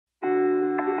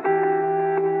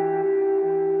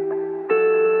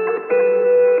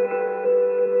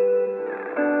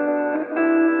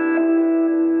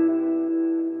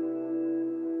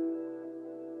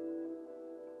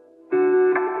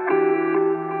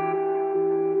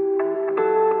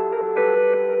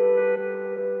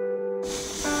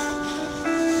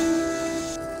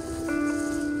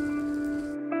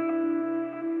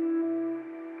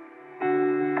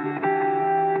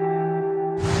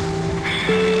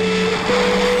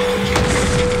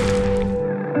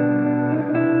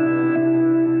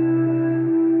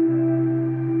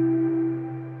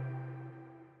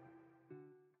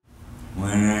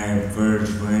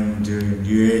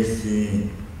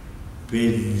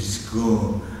business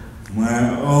school,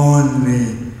 my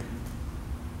only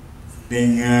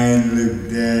thing I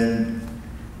looked at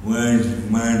was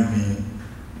money.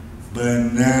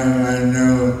 But now I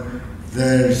know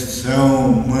there's so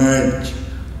much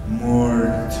more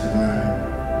to life.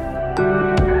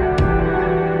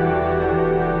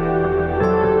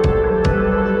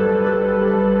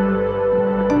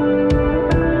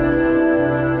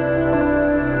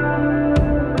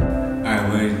 I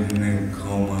was in a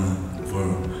coma for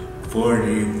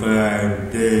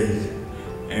 45 days.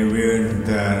 Everyone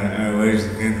thought I was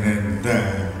gonna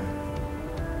die.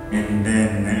 And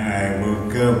then I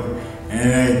woke up and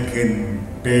I could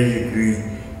basically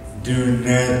do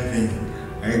nothing.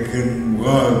 I couldn't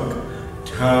walk,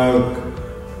 talk,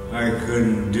 I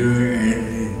couldn't do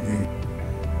anything.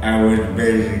 I was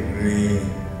basically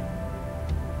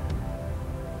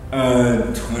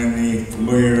a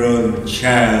 24-year-old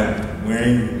child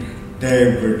wearing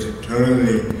diapers,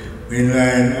 totally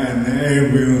relying on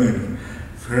everyone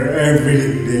for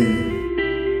everything.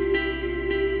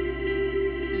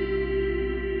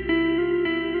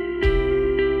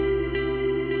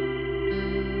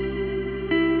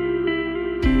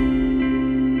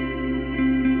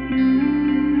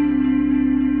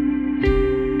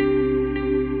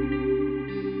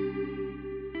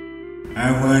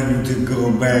 I wanted to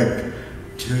go back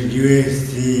to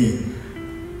USC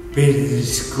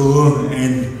Business School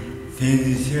and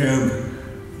finish up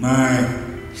my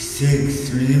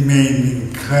 6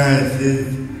 remaining classes.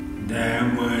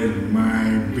 That was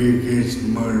my biggest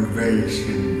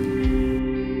motivation.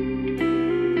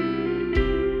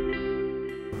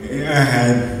 I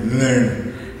had to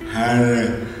learn how to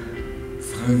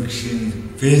function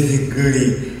physically,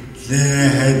 then I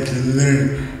had to learn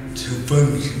to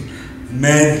function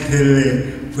mentally,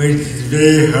 which is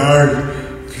very hard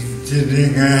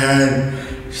considering I had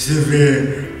severe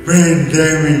brain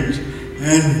damage,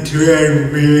 and to ever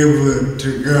be able to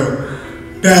go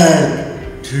back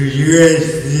to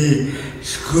USC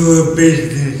School of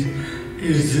Business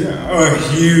is a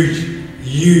huge,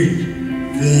 huge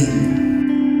thing.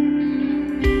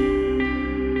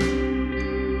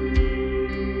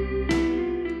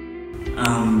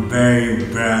 I'm very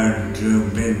proud to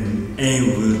have been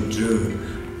able to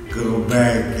go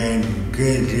back and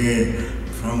graduate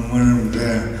from one of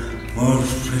the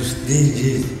most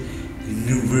prestigious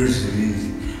universities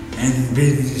and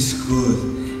business schools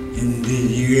in the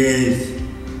U.S.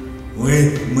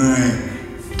 with my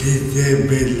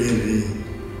disability.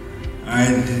 I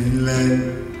didn't let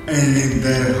any of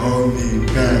that hold me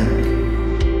back.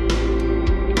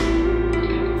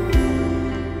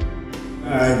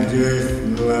 I just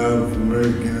love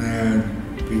working out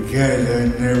because I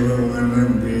never want to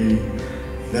be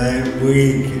that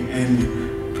weak and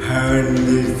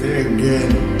powerless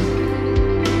again.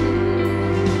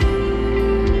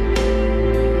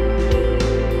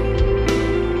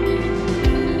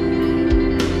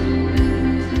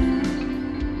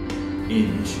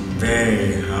 It's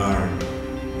very hard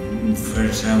for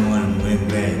someone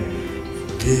with a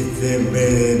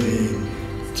disability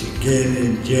to get a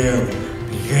job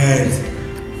because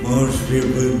most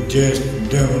people just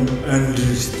don't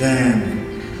understand.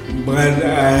 But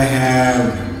I have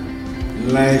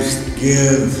life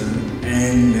skills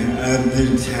and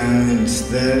other talents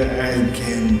that I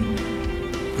can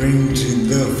bring to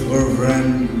the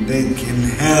forefront that can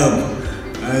help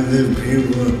other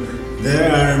people that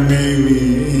are maybe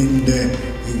in the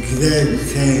exact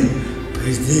same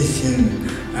position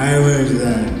I was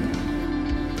at.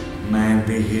 My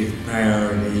biggest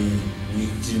priority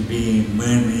used to be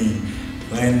money,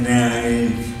 but now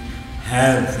it's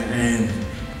health and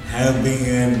helping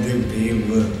other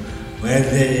people, whether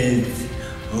it's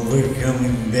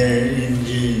overcoming their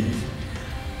injuries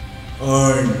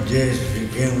or just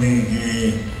becoming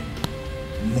a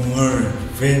more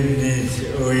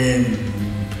fitness-oriented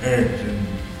person.